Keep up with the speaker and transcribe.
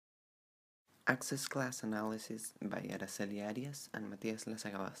Access Class Analysis by Araceli Arias and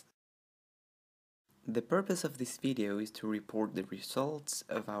Arias-Lasagabaster. The purpose of this video is to report the results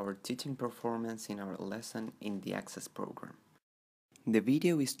of our teaching performance in our lesson in the Access program. The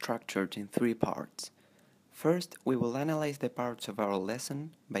video is structured in 3 parts. First, we will analyze the parts of our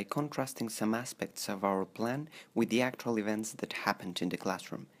lesson by contrasting some aspects of our plan with the actual events that happened in the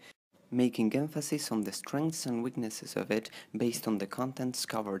classroom, making emphasis on the strengths and weaknesses of it based on the contents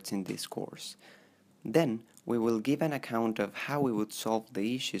covered in this course. Then, we will give an account of how we would solve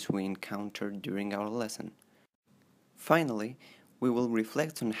the issues we encountered during our lesson. Finally, we will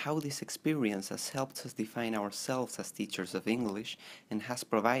reflect on how this experience has helped us define ourselves as teachers of English and has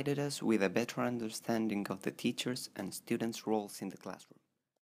provided us with a better understanding of the teachers' and students' roles in the classroom.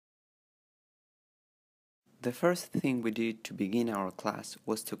 The first thing we did to begin our class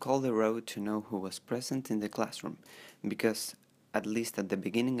was to call the row to know who was present in the classroom, because, at least at the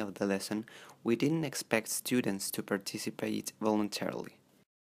beginning of the lesson, we didn't expect students to participate voluntarily.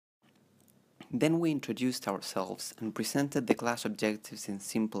 Then we introduced ourselves and presented the class objectives in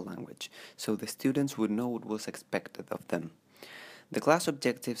simple language, so the students would know what was expected of them. The class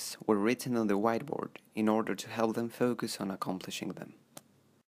objectives were written on the whiteboard in order to help them focus on accomplishing them.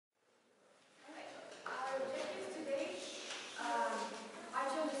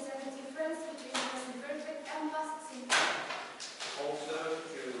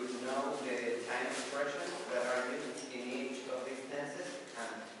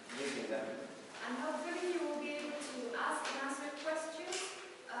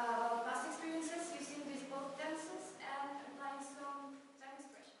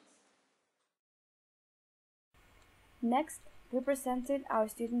 Next, we presented our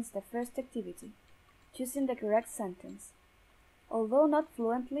students the first activity, choosing the correct sentence. Although not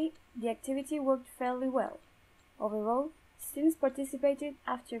fluently, the activity worked fairly well. Overall, students participated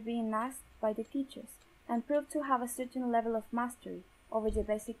after being asked by the teachers and proved to have a certain level of mastery over the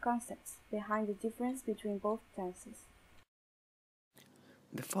basic concepts behind the difference between both tenses.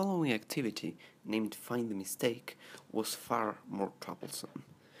 The following activity, named Find the Mistake, was far more troublesome.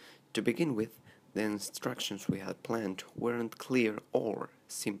 To begin with, the instructions we had planned weren't clear or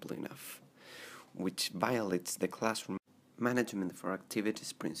simple enough, which violates the classroom management for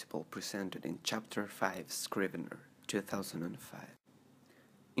activities principle presented in Chapter 5 Scrivener, 2005.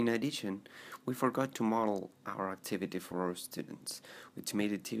 In addition, we forgot to model our activity for our students, which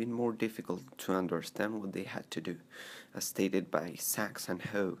made it even more difficult to understand what they had to do. As stated by Sachs and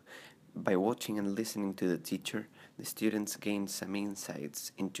Ho, by watching and listening to the teacher, the students gained some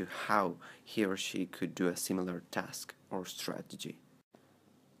insights into how he or she could do a similar task or strategy.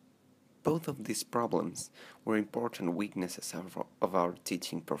 Both of these problems were important weaknesses of our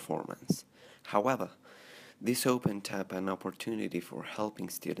teaching performance. However, this opened up an opportunity for helping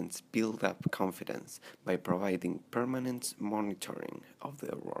students build up confidence by providing permanent monitoring of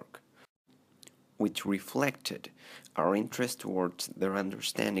their work, which reflected our interest towards their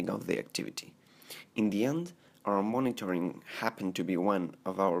understanding of the activity. In the end, our monitoring happened to be one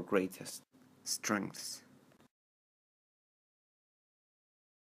of our greatest strengths.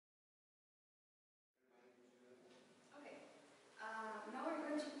 Now we're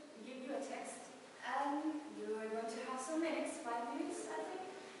going to give you a text, and you are going to have some minutes, 5 minutes, I think,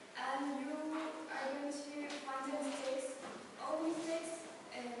 and you are going to find the mistakes, all mistakes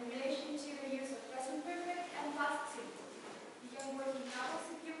in relation to the use of present perfect and past simple. You can work in doubles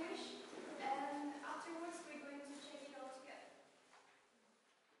if you wish, and afterwards we're going to check it all together.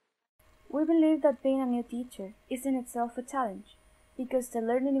 We believe that being a new teacher is in itself a challenge, because the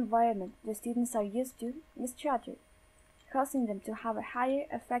learning environment the students are used to is shattered, causing them to have a higher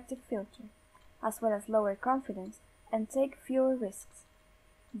affective filter, as well as lower confidence and take fewer risks.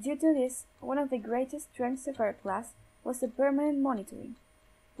 Due to this, one of the greatest strengths of our class was the permanent monitoring,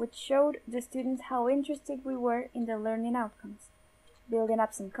 which showed the students how interested we were in the learning outcomes, building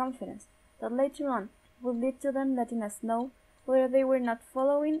up some confidence that later on would lead to them letting us know whether they were not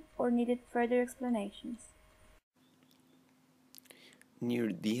following or needed further explanations.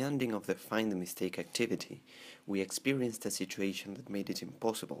 Near the ending of the Find the Mistake activity, we experienced a situation that made it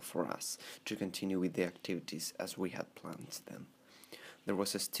impossible for us to continue with the activities as we had planned them. There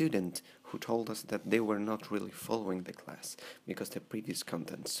was a student who told us that they were not really following the class because the previous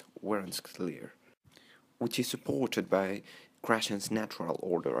contents weren't clear, which is supported by Krashen's natural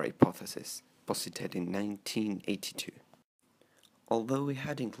order hypothesis, posited in 1982. Although we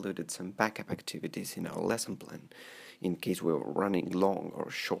had included some backup activities in our lesson plan, in case we were running long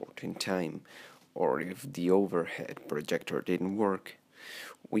or short in time, or if the overhead projector didn't work,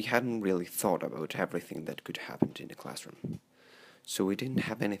 we hadn't really thought about everything that could happen in the classroom. so we didn't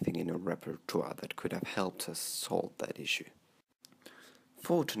have anything in our repertoire that could have helped us solve that issue.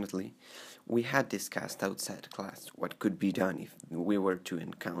 Fortunately, we had discussed outside class what could be done if we were to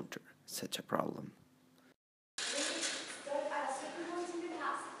encounter such a problem. Start at a certain point in the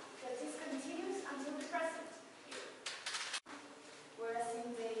past that is continuous until the present. Whereas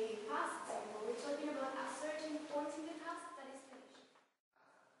in the past cycle, we're talking about a certain point in the past that is finished.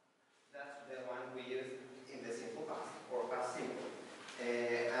 That's the one we use in the simple past or past simple.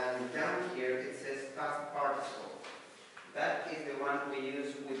 And down here it says past participle. That is the one we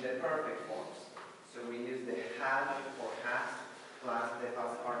use with the perfect forms. So we use the had or has plus the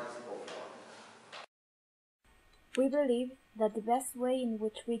past participle form. We believe that the best way in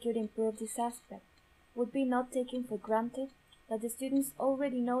which we could improve this aspect would be not taking for granted that the students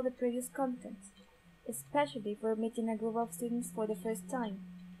already know the previous contents, especially for meeting a group of students for the first time.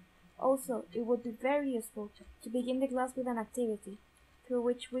 Also, it would be very useful to begin the class with an activity through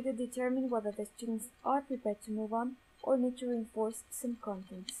which we could determine whether the students are prepared to move on or need to reinforce some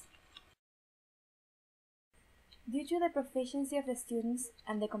contents. Due to the proficiency of the students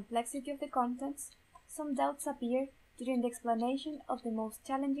and the complexity of the contents, some doubts appear during the explanation of the most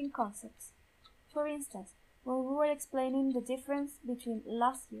challenging concepts. For instance, when we were explaining the difference between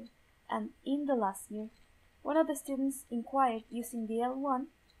last year and in the last year, one of the students inquired using the L1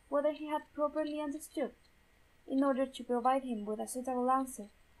 whether he had properly understood. In order to provide him with a suitable answer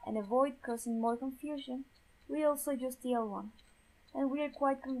and avoid causing more confusion, we also used the L1, and we are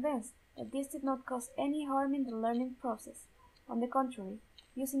quite convinced that this did not cause any harm in the learning process. On the contrary,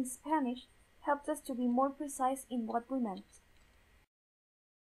 using Spanish helped us to be more precise in what we meant.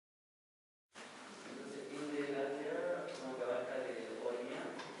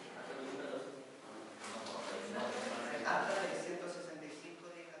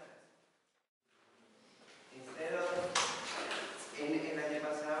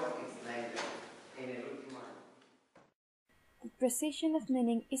 The precision of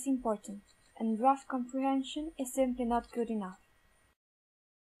meaning is important, and rough comprehension is simply not good enough.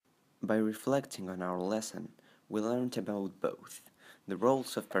 By reflecting on our lesson, we learned about both the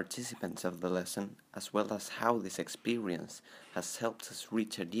roles of participants of the lesson as well as how this experience has helped us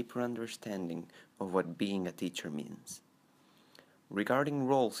reach a deeper understanding of what being a teacher means. Regarding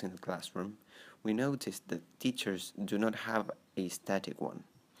roles in the classroom, we noticed that teachers do not have a static one.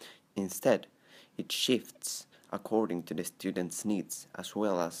 Instead, it shifts according to the student's needs as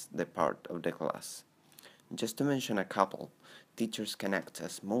well as the part of the class. Just to mention a couple, teachers can act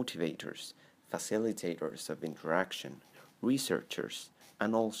as motivators, facilitators of interaction, researchers,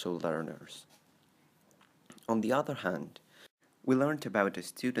 and also learners. On the other hand, we learned about the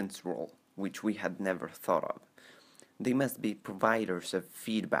student's role, which we had never thought of. They must be providers of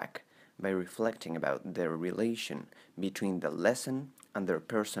feedback by reflecting about their relation between the lesson and their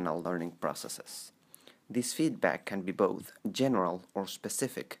personal learning processes. This feedback can be both general or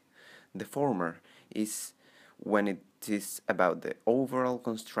specific. The former is when it is about the overall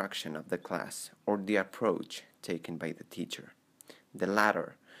construction of the class or the approach taken by the teacher. The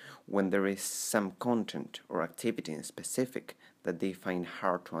latter, when there is some content or activity in specific that they find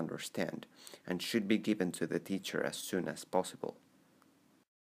hard to understand and should be given to the teacher as soon as possible.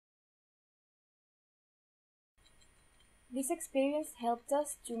 This experience helped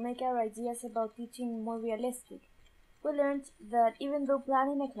us to make our ideas about teaching more realistic. We learned that even though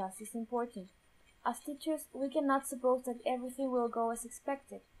planning a class is important, as teachers we cannot suppose that everything will go as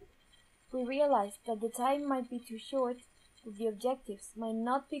expected. We realized that the time might be too short, that the objectives might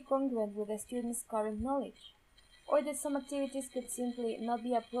not be congruent with the students' current knowledge, or that some activities could simply not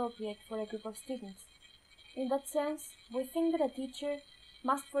be appropriate for a group of students. In that sense, we think that a teacher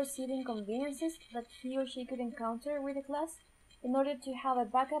must foresee the inconveniences that he or she could encounter with the class in order to have a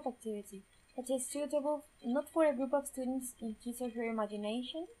backup activity that is suitable not for a group of students in his or her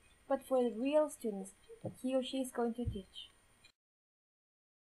imagination, but for the real students that he or she is going to teach.